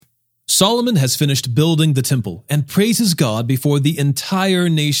Solomon has finished building the temple and praises God before the entire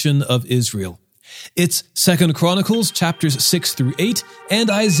nation of Israel. It's 2 Chronicles chapters 6 through 8 and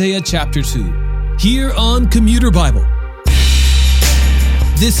Isaiah chapter 2. Here on Commuter Bible.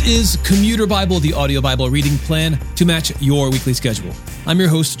 This is Commuter Bible, the audio Bible reading plan to match your weekly schedule. I'm your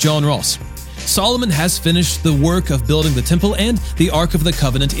host, John Ross. Solomon has finished the work of building the temple, and the Ark of the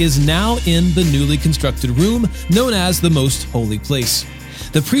Covenant is now in the newly constructed room known as the Most Holy Place.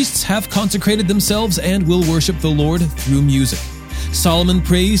 The priests have consecrated themselves and will worship the Lord through music. Solomon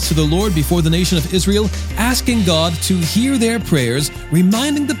prays to the Lord before the nation of Israel, asking God to hear their prayers,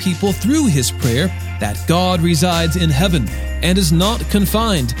 reminding the people through his prayer that God resides in heaven and is not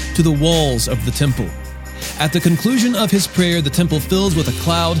confined to the walls of the temple. At the conclusion of his prayer, the temple fills with a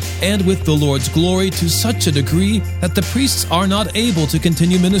cloud and with the Lord's glory to such a degree that the priests are not able to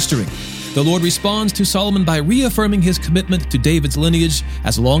continue ministering. The Lord responds to Solomon by reaffirming his commitment to David's lineage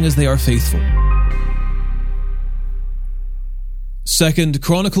as long as they are faithful. 2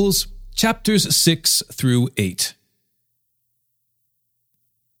 Chronicles chapters 6 through 8.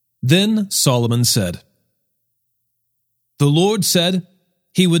 Then Solomon said, "The Lord said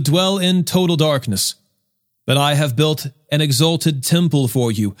he would dwell in total darkness, but I have built an exalted temple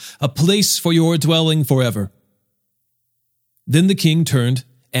for you, a place for your dwelling forever." Then the king turned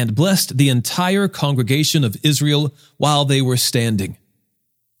and blessed the entire congregation of Israel while they were standing.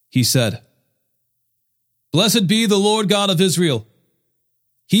 He said, "Blessed be the Lord God of Israel.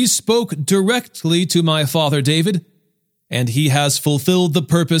 He spoke directly to my father David, and he has fulfilled the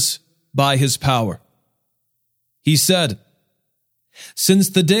purpose by his power. He said,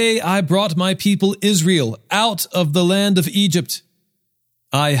 'Since the day I brought my people Israel out of the land of Egypt,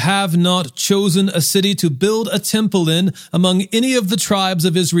 I have not chosen a city to build a temple in among any of the tribes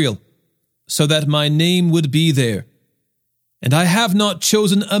of Israel, so that my name would be there. And I have not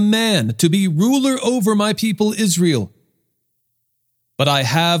chosen a man to be ruler over my people Israel. But I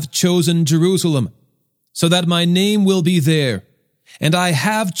have chosen Jerusalem, so that my name will be there. And I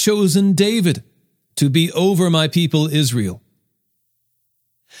have chosen David to be over my people Israel.'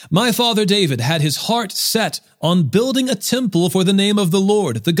 My father David had his heart set on building a temple for the name of the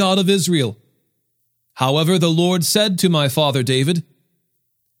Lord, the God of Israel. However, the Lord said to my father David,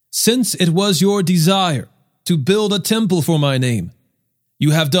 'Since it was your desire to build a temple for my name,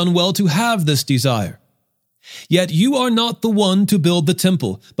 you have done well to have this desire. Yet you are not the one to build the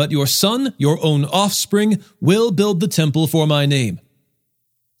temple, but your son, your own offspring, will build the temple for my name.'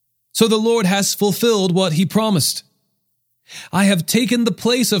 So the Lord has fulfilled what he promised. I have taken the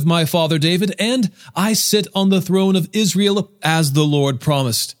place of my father David, and I sit on the throne of Israel as the Lord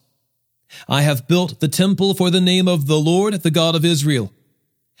promised. I have built the temple for the name of the Lord, the God of Israel.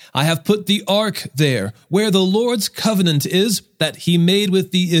 I have put the ark there, where the Lord's covenant is that he made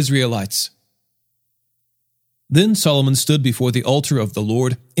with the Israelites." Then Solomon stood before the altar of the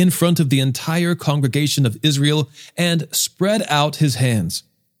Lord in front of the entire congregation of Israel and spread out his hands.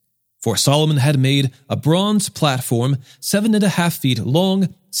 For Solomon had made a bronze platform 7.5 feet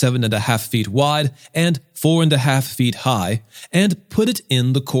long, 7.5 feet wide, and 4.5 feet high, and put it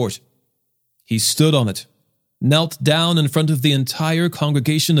in the court. He stood on it, knelt down in front of the entire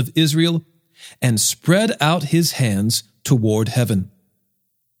congregation of Israel, and spread out his hands toward heaven.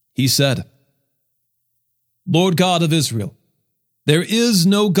 He said, "Lord God of Israel, there is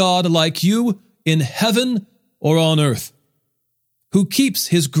no God like you in heaven or on earth, who keeps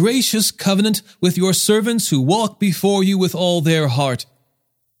his gracious covenant with your servants who walk before you with all their heart.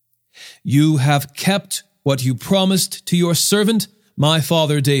 You have kept what you promised to your servant, my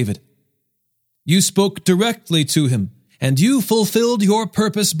father David. You spoke directly to him, and you fulfilled your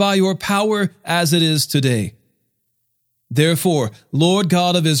purpose by your power as it is today. Therefore, Lord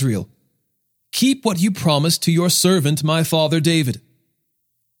God of Israel, keep what you promised to your servant, my father David.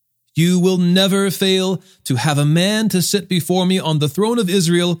 You will never fail to have a man to sit before me on the throne of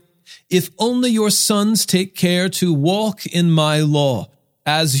Israel, if only your sons take care to walk in my law,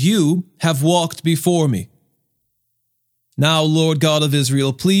 as you have walked before me. Now, Lord God of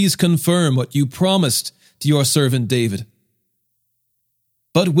Israel, please confirm what you promised to your servant David.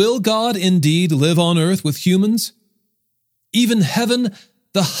 But will God indeed live on earth with humans? Even heaven,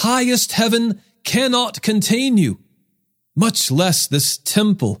 the highest heaven, cannot contain you, much less this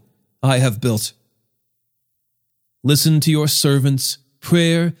temple I have built. Listen to your servant's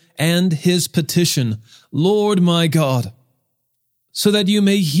prayer and his petition, Lord my God, so that you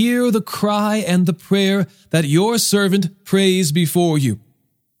may hear the cry and the prayer that your servant prays before you,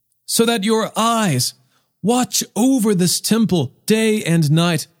 so that your eyes watch over this temple day and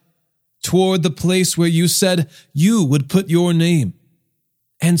night, toward the place where you said you would put your name,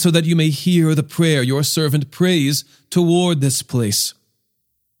 and so that you may hear the prayer your servant prays toward this place.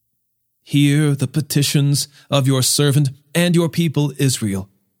 Hear the petitions of your servant and your people Israel,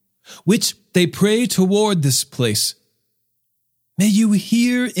 which they pray toward this place. May you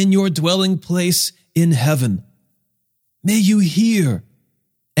hear in your dwelling place in heaven. May you hear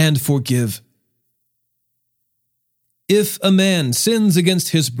and forgive. If a man sins against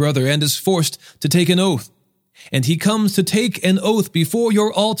his brother and is forced to take an oath, and he comes to take an oath before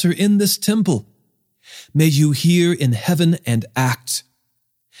your altar in this temple, may you hear in heaven and act.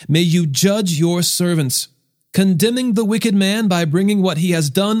 May you judge your servants, condemning the wicked man by bringing what he has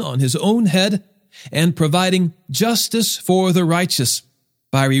done on his own head, and providing justice for the righteous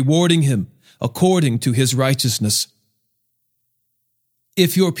by rewarding him according to his righteousness.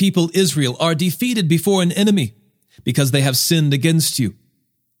 If your people Israel are defeated before an enemy because they have sinned against you,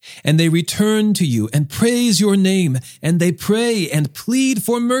 and they return to you and praise your name, and they pray and plead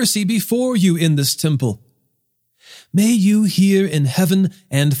for mercy before you in this temple, may you hear in heaven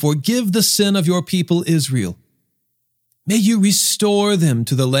and forgive the sin of your people Israel. May you restore them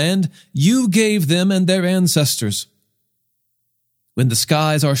to the land you gave them and their ancestors. When the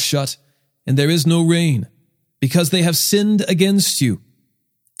skies are shut and there is no rain, because they have sinned against you,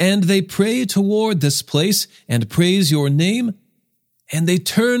 and they pray toward this place and praise your name, and they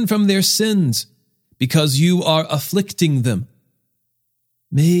turn from their sins because you are afflicting them,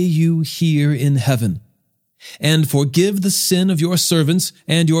 may you hear in heaven and forgive the sin of your servants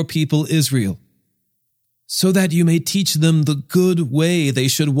and your people Israel, so that you may teach them the good way they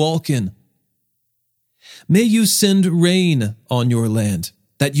should walk in. May you send rain on your land,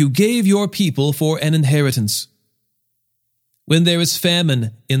 that you gave your people for an inheritance. When there is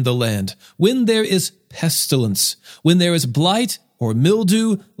famine in the land, when there is pestilence, when there is blight or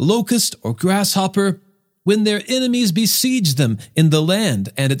mildew, locust or grasshopper, when their enemies besiege them in the land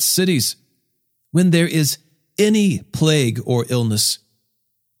and its cities, when there is any plague or illness,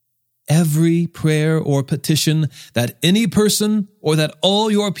 every prayer or petition that any person or that all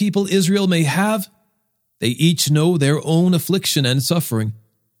your people Israel may have, they each know their own affliction and suffering.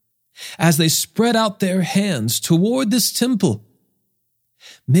 As they spread out their hands toward this temple,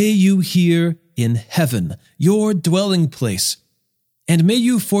 may you hear in heaven, your dwelling place, and may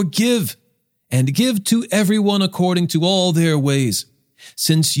you forgive and give to everyone according to all their ways,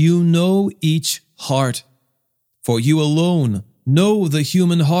 since you know each heart, for you alone know the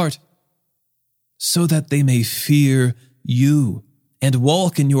human heart, so that they may fear you and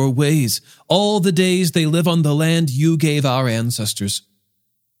walk in your ways all the days they live on the land you gave our ancestors.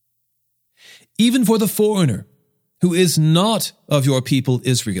 Even for the foreigner who is not of your people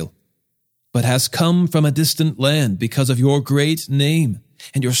Israel, but has come from a distant land because of your great name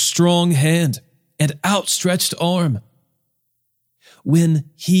and your strong hand and outstretched arm, when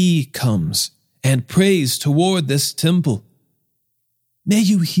he comes and prays toward this temple, may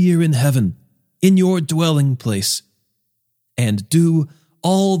you hear in heaven, in your dwelling place, and do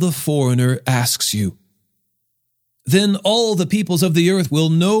all the foreigner asks you. Then all the peoples of the earth will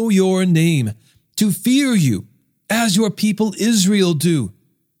know your name, to fear you, as your people Israel do,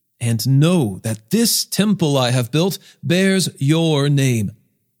 and know that this temple I have built bears your name.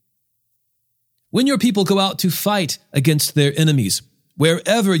 When your people go out to fight against their enemies,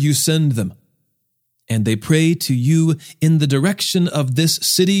 wherever you send them, and they pray to you in the direction of this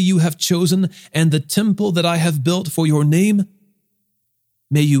city you have chosen and the temple that I have built for your name,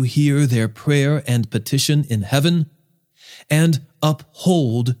 may you hear their prayer and petition in heaven and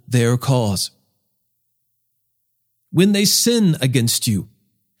uphold their cause. When they sin against you,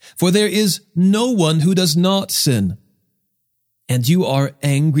 for there is no one who does not sin, and you are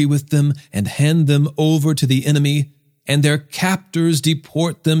angry with them and hand them over to the enemy, and their captors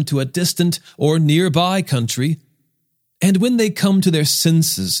deport them to a distant or nearby country, and when they come to their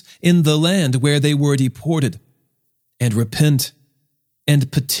senses in the land where they were deported, and repent, and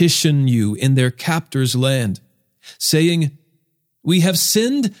petition you in their captors' land, saying, "We have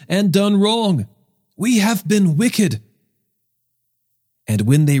sinned and done wrong. We have been wicked." And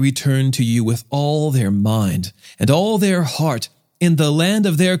when they return to you with all their mind and all their heart in the land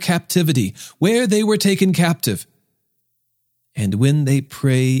of their captivity, where they were taken captive, and when they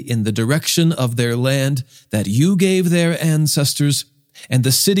pray in the direction of their land that you gave their ancestors, and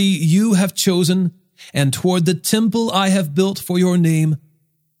the city you have chosen, and toward the temple I have built for your name,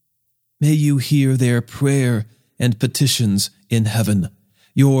 may you hear their prayer and petitions in heaven,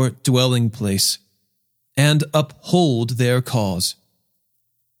 your dwelling place, and uphold their cause.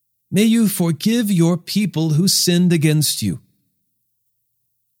 May you forgive your people who sinned against you.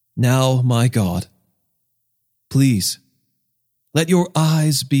 Now, my God, please let your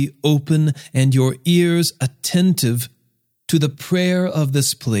eyes be open and your ears attentive to the prayer of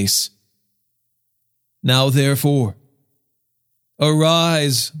this place. Now therefore,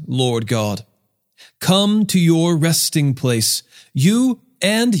 arise, Lord God. Come to your resting place, you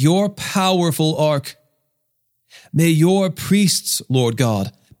and your powerful ark. May your priests, Lord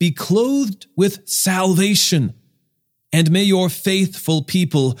God, be clothed with salvation, and may your faithful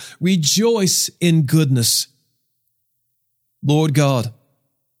people rejoice in goodness. Lord God,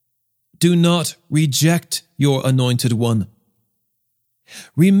 do not reject your anointed one.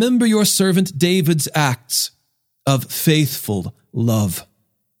 Remember your servant David's acts of faithful love.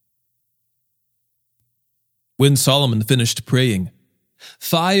 When Solomon finished praying,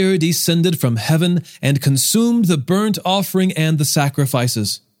 fire descended from heaven and consumed the burnt offering and the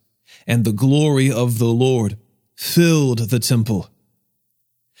sacrifices, and the glory of the Lord filled the temple.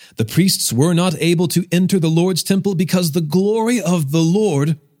 The priests were not able to enter the Lord's temple because the glory of the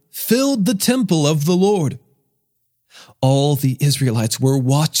Lord filled the temple of the Lord. All the Israelites were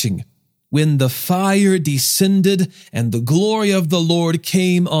watching when the fire descended and the glory of the Lord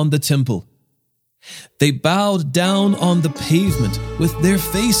came on the temple. They bowed down on the pavement with their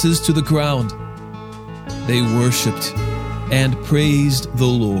faces to the ground. They worshipped and praised the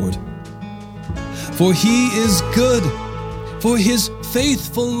Lord. For he is good, for his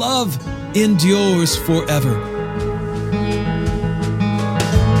faithful love endures forever.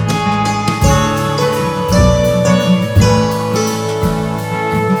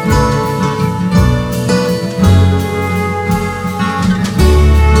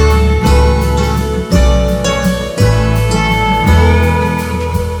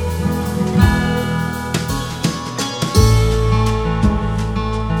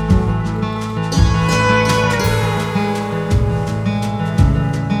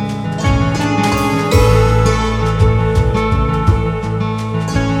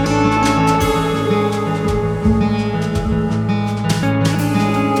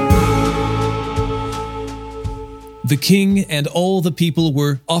 The king and all the people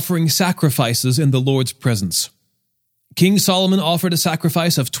were offering sacrifices in the Lord's presence. King Solomon offered a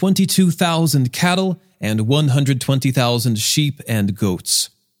sacrifice of 22,000 cattle and 120,000 sheep and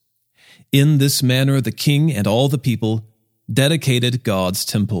goats. In this manner the king and all the people dedicated God's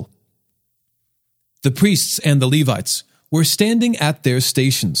temple. The priests and the Levites were standing at their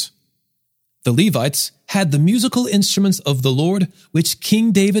stations. The Levites had the musical instruments of the Lord, which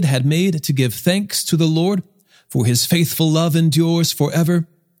King David had made to give thanks to the Lord, for his faithful love endures forever,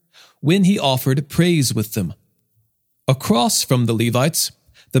 when he offered praise with them. Across from the Levites,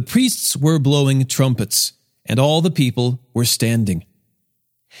 the priests were blowing trumpets, and all the people were standing.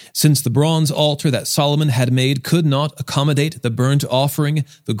 Since the bronze altar that Solomon had made could not accommodate the burnt offering,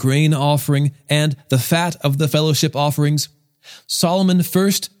 the grain offering, and the fat of the fellowship offerings, Solomon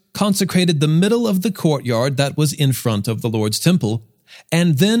first consecrated the middle of the courtyard that was in front of the Lord's temple,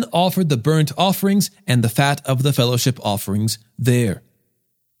 and then offered the burnt offerings and the fat of the fellowship offerings there.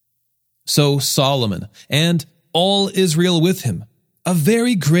 So Solomon and all Israel with him, a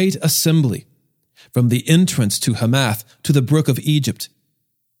very great assembly, from the entrance to Hamath to the brook of Egypt,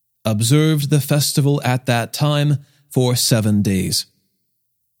 observed the festival at that time for 7 days.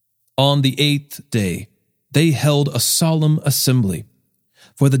 On the 8th day, they held a solemn assembly,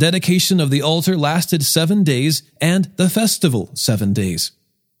 for the dedication of the altar lasted 7 days, and the festival 7 days.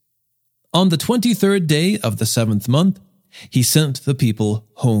 On the 23rd day of the 7th month, he sent the people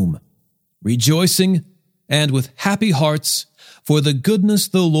home, rejoicing and with happy hearts for the goodness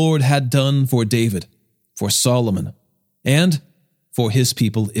the Lord had done for David, for Solomon, and for his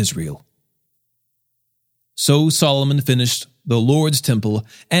people Israel. So Solomon finished the Lord's temple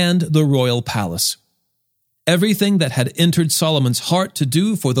and the royal palace. Everything that had entered Solomon's heart to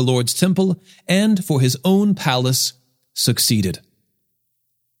do for the Lord's temple and for his own palace succeeded.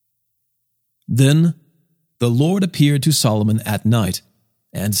 Then the Lord appeared to Solomon at night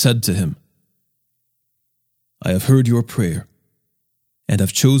and said to him, I have heard your prayer, and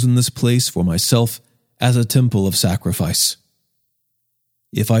have chosen this place for myself as a temple of sacrifice.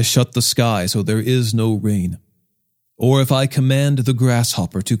 If I shut the sky so there is no rain, or if I command the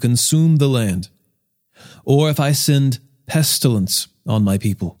grasshopper to consume the land, or if I send pestilence on my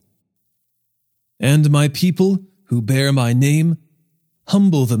people, and my people who bear my name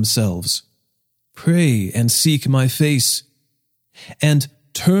humble themselves, pray and seek my face, and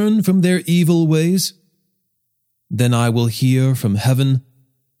turn from their evil ways, then I will hear from heaven,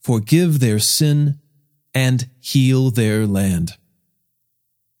 forgive their sin, and heal their land.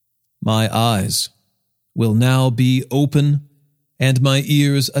 My eyes will now be open and my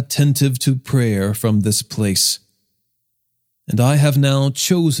ears attentive to prayer from this place. And I have now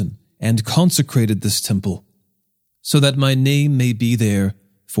chosen and consecrated this temple, so that my name may be there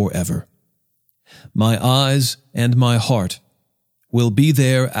forever. My eyes and my heart will be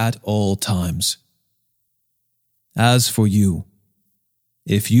there at all times. As for you,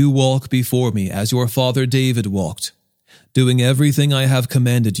 if you walk before me as your father David walked, doing everything I have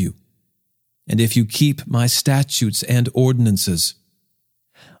commanded you, and if you keep my statutes and ordinances,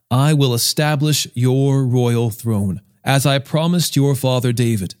 I will establish your royal throne, as I promised your father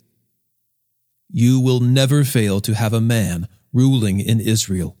David. You will never fail to have a man ruling in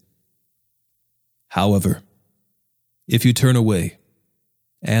Israel. However, if you turn away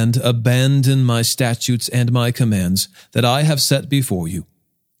and abandon my statutes and my commands that I have set before you,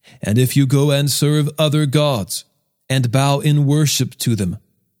 and if you go and serve other gods and bow in worship to them,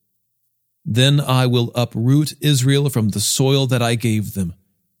 then I will uproot Israel from the soil that I gave them,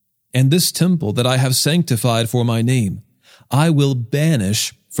 and this temple that I have sanctified for my name, I will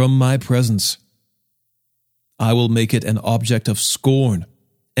banish from my presence. I will make it an object of scorn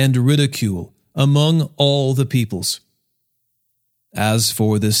and ridicule among all the peoples. As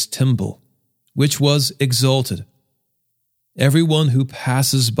for this temple, which was exalted, everyone who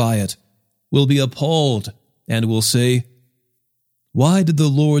passes by it will be appalled and will say, "Why did the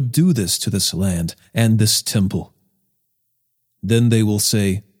Lord do this to this land and this temple?" Then they will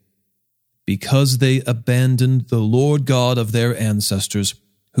say, "Because they abandoned the Lord God of their ancestors,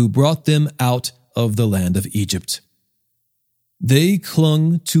 who brought them out of the land of Egypt. They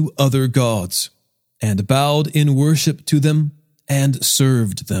clung to other gods, and bowed in worship to them, and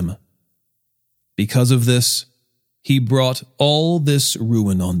served them. Because of this, he brought all this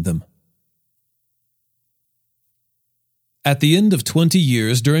ruin on them." At the end of 20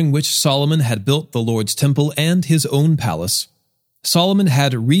 years during which Solomon had built the Lord's temple and his own palace, Solomon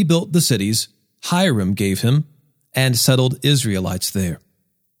had rebuilt the cities Hiram gave him and settled Israelites there.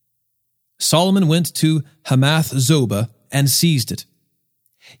 Solomon went to Hamath Zobah and seized it.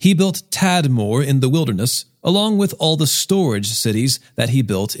 He built Tadmor in the wilderness, along with all the storage cities that he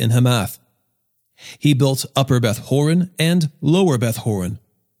built in Hamath. He built Upper Beth Horon and Lower Beth Horon,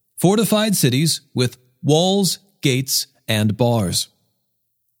 fortified cities with walls, gates, and bars.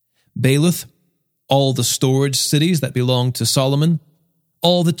 Baalath, all the storage cities that belonged to Solomon,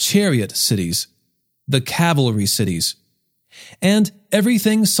 all the chariot cities, the cavalry cities, and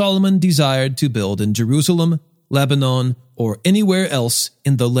everything Solomon desired to build in Jerusalem, Lebanon, or anywhere else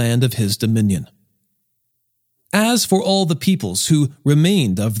in the land of his dominion. As for all the peoples who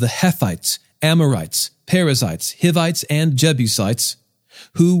remained of the Hethites, Amorites, Perizzites, Hivites, and Jebusites,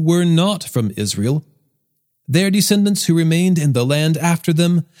 who were not from Israel, their descendants who remained in the land after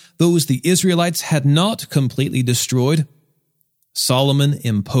them, those the Israelites had not completely destroyed, Solomon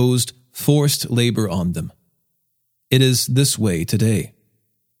imposed forced labor on them. It is this way today.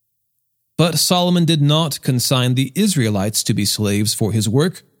 But Solomon did not consign the Israelites to be slaves for his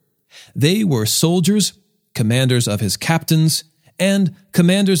work. They were soldiers, commanders of his captains, and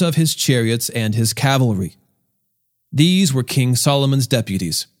commanders of his chariots and his cavalry. These were King Solomon's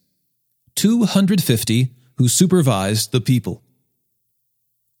deputies, 250 who supervised the people.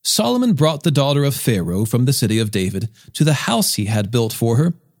 Solomon brought the daughter of Pharaoh from the city of David to the house he had built for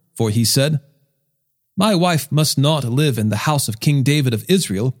her, for he said, "My wife must not live in the house of King David of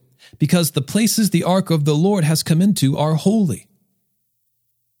Israel, because the places the ark of the Lord has come into are holy."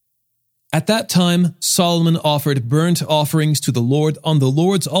 At that time, Solomon offered burnt offerings to the Lord on the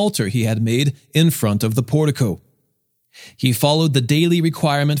Lord's altar he had made in front of the portico. He followed the daily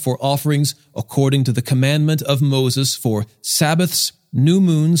requirement for offerings according to the commandment of Moses for Sabbaths, new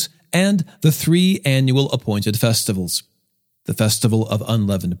moons, and the 3 annual appointed festivals: the festival of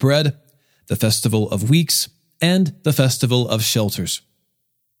unleavened bread, the festival of weeks, and the festival of shelters.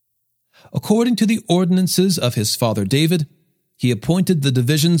 According to the ordinances of his father David, he appointed the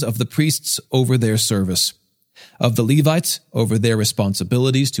divisions of the priests over their service, of the Levites over their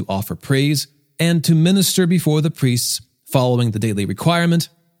responsibilities to offer praise and to minister before the priests following the daily requirement,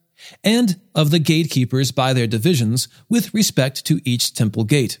 and of the gatekeepers by their divisions with respect to each temple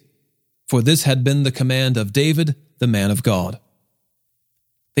gate, for this had been the command of David, the man of God.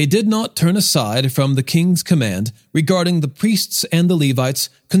 They did not turn aside from the king's command regarding the priests and the Levites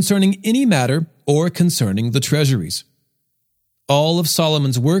concerning any matter or concerning the treasuries. All of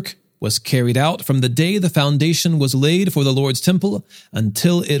Solomon's work was carried out from the day the foundation was laid for the Lord's temple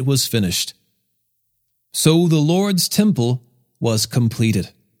until it was finished. So the Lord's temple was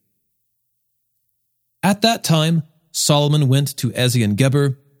completed. At that time, Solomon went to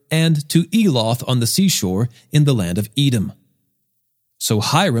Ezion-Geber and to Eloth on the seashore in the land of Edom. So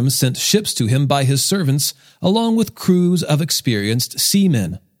Hiram sent ships to him by his servants, along with crews of experienced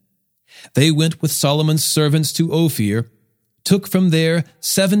seamen. They went with Solomon's servants to Ophir, took from there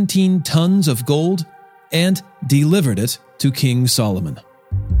 17 tons of gold, and delivered it to King Solomon.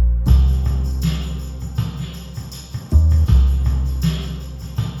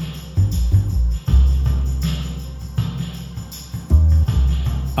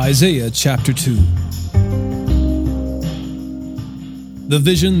 Isaiah chapter 2. The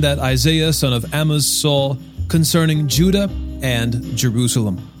vision that Isaiah son of Amoz saw concerning Judah and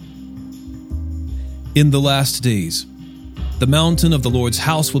Jerusalem. In the last days, the mountain of the Lord's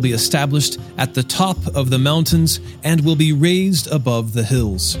house will be established at the top of the mountains and will be raised above the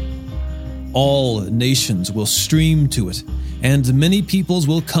hills. All nations will stream to it, and many peoples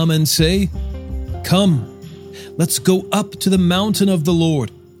will come and say, "Come, let's go up to the mountain of the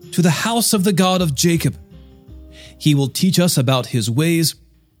Lord, to the house of the God of Jacob. He will teach us about his ways,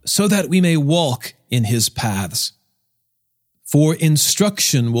 so that we may walk in his paths. For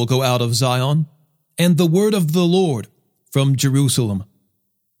instruction will go out of Zion, and the word of the Lord from Jerusalem.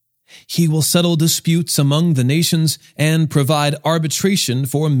 He will settle disputes among the nations and provide arbitration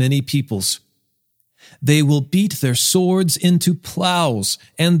for many peoples. They will beat their swords into plows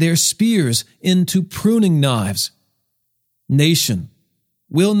and their spears into pruning knives. Nation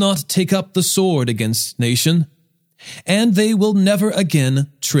will not take up the sword against nation, and they will never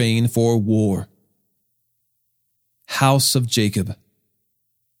again train for war. House of Jacob,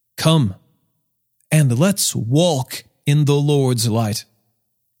 come, and let's walk in the Lord's light.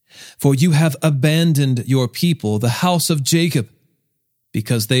 For you have abandoned your people, the house of Jacob,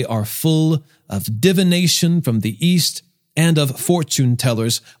 because they are full of divination from the east and of fortune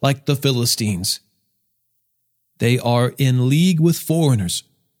tellers like the Philistines. They are in league with foreigners.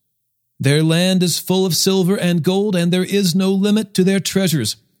 Their land is full of silver and gold, and there is no limit to their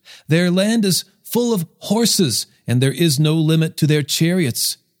treasures. Their land is full of horses, and there is no limit to their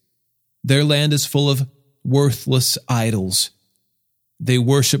chariots. Their land is full of worthless idols. They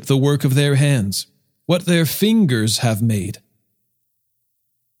worship the work of their hands, what their fingers have made.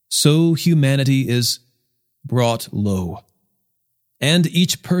 So humanity is brought low, and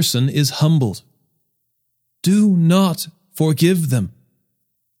each person is humbled. Do not forgive them.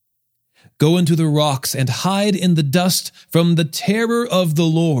 Go into the rocks and hide in the dust from the terror of the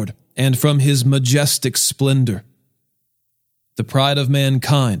Lord and from his majestic splendor. The pride of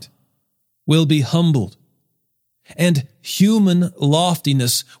mankind will be humbled, and human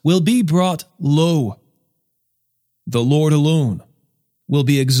loftiness will be brought low. The Lord alone will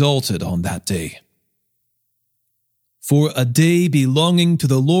be exalted on that day. For a day belonging to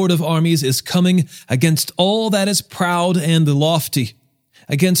the Lord of armies is coming against all that is proud and lofty,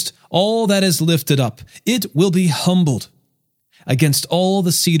 against all that is lifted up. It will be humbled. Against all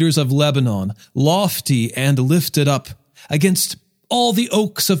the cedars of Lebanon, lofty and lifted up, against all the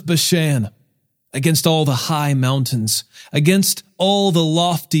oaks of Bashan, against all the high mountains, against all the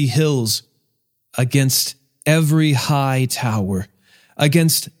lofty hills, against every high tower,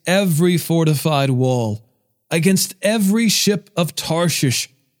 against every fortified wall, against every ship of Tarshish,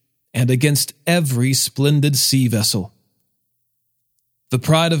 and against every splendid sea vessel. The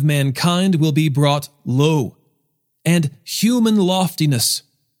pride of mankind will be brought low, and human loftiness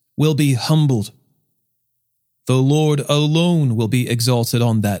will be humbled. The Lord alone will be exalted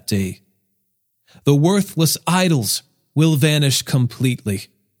on that day. The worthless idols will vanish completely.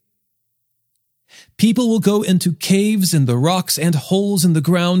 People will go into caves in the rocks and holes in the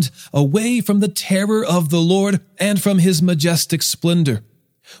ground, away from the terror of the Lord and from his majestic splendor,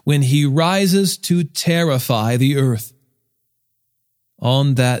 when he rises to terrify the earth.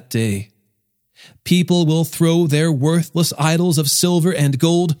 On that day, people will throw their worthless idols of silver and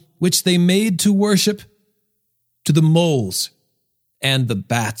gold, which they made to worship, to the moles and the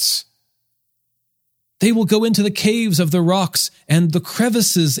bats. They will go into the caves of the rocks and the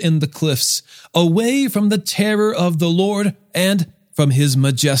crevices in the cliffs, away from the terror of the Lord and from his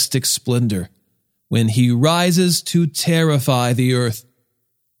majestic splendor, when he rises to terrify the earth.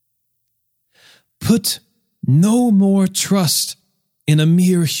 Put no more trust in a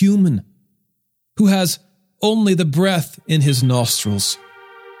mere human who has only the breath in his nostrils.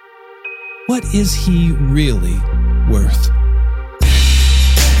 What is he really worth?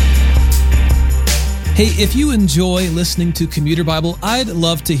 Hey, if you enjoy listening to Commuter Bible, I'd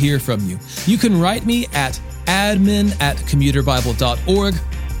love to hear from you. You can write me at admin@commuterbible.org.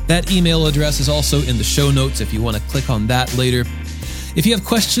 That email address is also in the show notes if you want to click on that later. If you have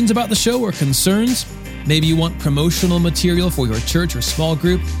questions about the show or concerns, maybe you want promotional material for your church or small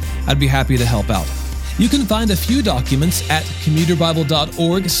group, I'd be happy to help out. You can find a few documents at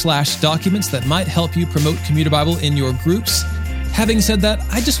commuterbible.org/documents that might help you promote Commuter Bible in your groups. Having said that,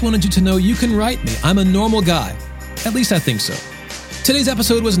 I just wanted you to know you can write me. I'm a normal guy. At least I think so. Today's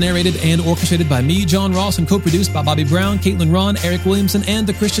episode was narrated and orchestrated by me, John Ross, and co-produced by Bobby Brown, Caitlin Ron, Eric Williamson, and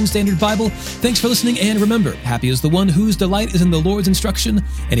the Christian Standard Bible. Thanks for listening, and remember, happy is the one whose delight is in the Lord's instruction,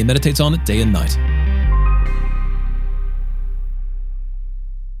 and he meditates on it day and night.